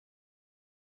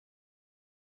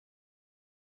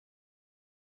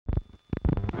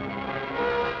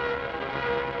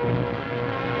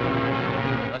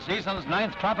season's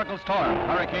 9th tropical storm,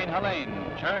 Hurricane Helene,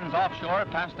 churns offshore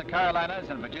past the Carolinas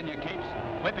and Virginia Capes,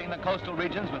 whipping the coastal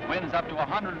regions with winds up to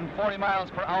 140 miles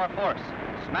per hour force,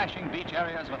 smashing beach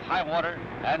areas with high water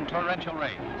and torrential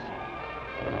rains.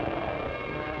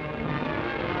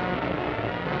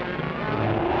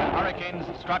 When hurricanes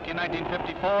struck in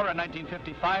 1954 and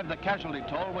 1955, the casualty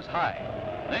toll was high.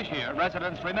 This year,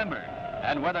 residents remembered,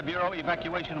 and Weather Bureau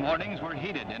evacuation warnings were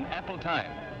heeded in ample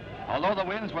time. Although the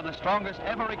winds were the strongest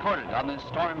ever recorded on this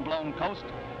storm-blown coast,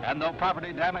 and though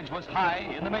property damage was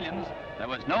high in the millions, there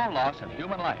was no loss of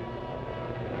human life.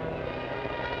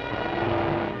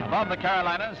 Above the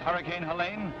Carolinas, Hurricane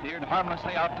Helene veered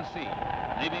harmlessly out to sea,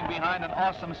 leaving behind an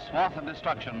awesome swath of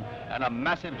destruction and a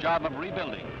massive job of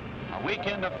rebuilding. A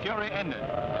weekend of fury ended,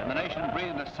 and the nation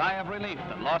breathed a sigh of relief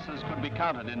that losses could be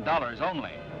counted in dollars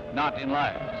only, not in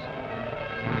lives.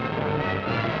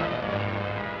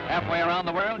 Halfway around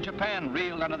the world, Japan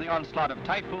reeled under the onslaught of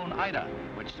Typhoon Ida,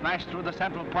 which smashed through the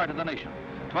central part of the nation.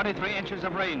 23 inches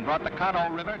of rain brought the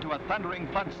Kano River to a thundering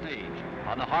flood stage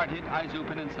on the hard-hit Aizu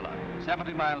Peninsula,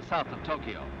 70 miles south of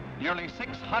Tokyo. Nearly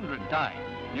 600 died,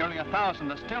 nearly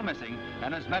 1,000 are still missing,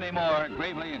 and as many more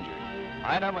gravely injured.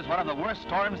 Ida was one of the worst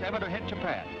storms ever to hit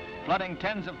Japan, flooding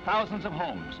tens of thousands of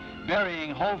homes,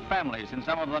 burying whole families in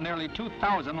some of the nearly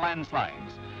 2,000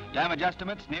 landslides. Damage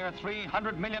estimates near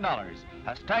 $300 million,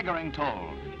 a staggering toll,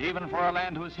 even for a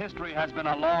land whose history has been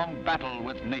a long battle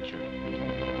with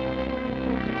nature.